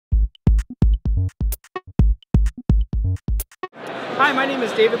Hi, my name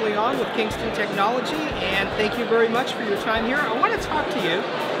is David Leon with Kingston Technology, and thank you very much for your time here. I want to talk to you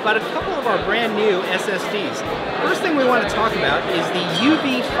about a couple of our brand new SSDs. First thing we want to talk about is the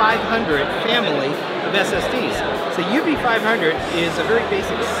UV500 family of SSDs. So UV500 is a very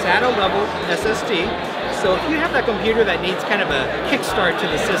basic SATA level SSD. So if you have that computer that needs kind of a kickstart to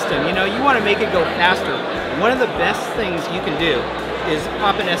the system, you want to make it go faster, one of the best things you can do is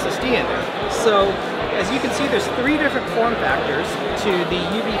pop an SSD in there. So as you can see, there's three different form factors to the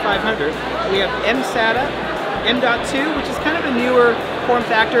UV500. We have mSATA, M.2, which is kind of a newer form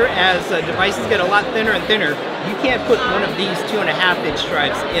factor. As devices get a lot thinner and thinner, you can't put one of these 2.5-inch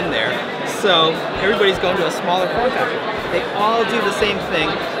drives in there. So everybody's going to a smaller form factor. They all do the same thing,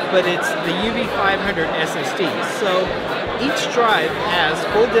 but it's the UV500 SSD. So each drive has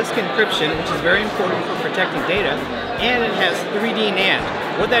full disk encryption, which is very important for protecting data, and it has 3D NAND.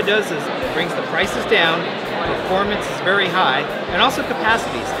 What that does is it brings the prices down, performance is very high, and also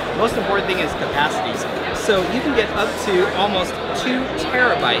capacities. The most important thing is capacities. So you can get up to almost 2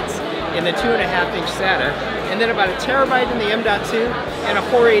 terabytes in the 2.5-inch SATA, and then about 1 terabyte in the M.2, and a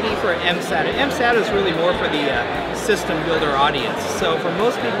 480 for mSATA. mSATA is really more for the system builder audience. So for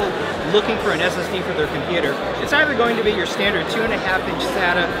most people looking for an SSD for their computer, it's either going to be your standard 2.5-inch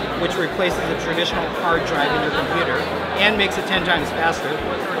SATA, which replaces a traditional hard drive in your computer and makes it 10 times faster,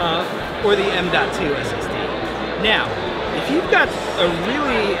 or the M.2 SSD. Now, if you've got a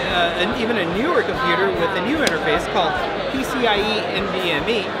really, even a newer computer with a new interface called PCIe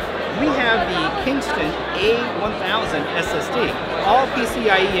NVMe, we have the Kingston A1000 SSD. All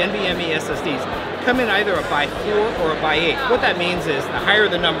PCIe NVMe SSDs come in either a by 4 or a by 8. What that means is the higher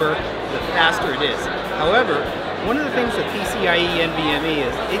the number, the faster it is. However, one of the things that PCIe NVMe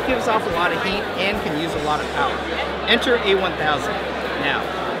is, it gives off a lot of heat and can use a lot of power. Enter A1000. Now,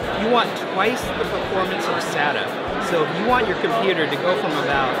 you want twice the performance of SATA. So if you want your computer to go from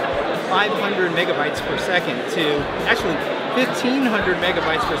about 500 megabytes per second to actually 1,500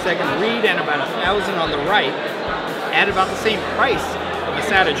 megabytes per second read and about 1,000 on the write, at about the same price of a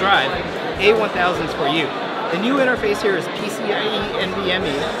SATA drive, A1000 is for you. The new interface here is PCIe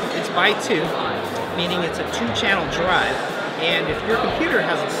NVMe. It's by 2, meaning it's a 2-channel drive, and if your computer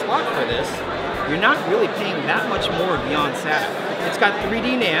has a slot for this, you're not really paying that much more beyond SATA. It's got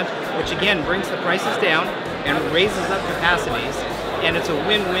 3D NAND, which again brings the prices down and raises up capacities, and it's a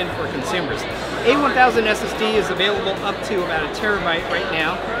win-win for consumers. A1000 SSD is available up to about 1 terabyte right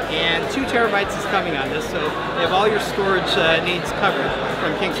now, and 2 terabytes is coming on this, so you have all your storage needs covered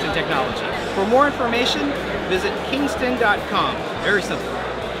from Kingston Technology. For more information, visit kingston.com. Very simple.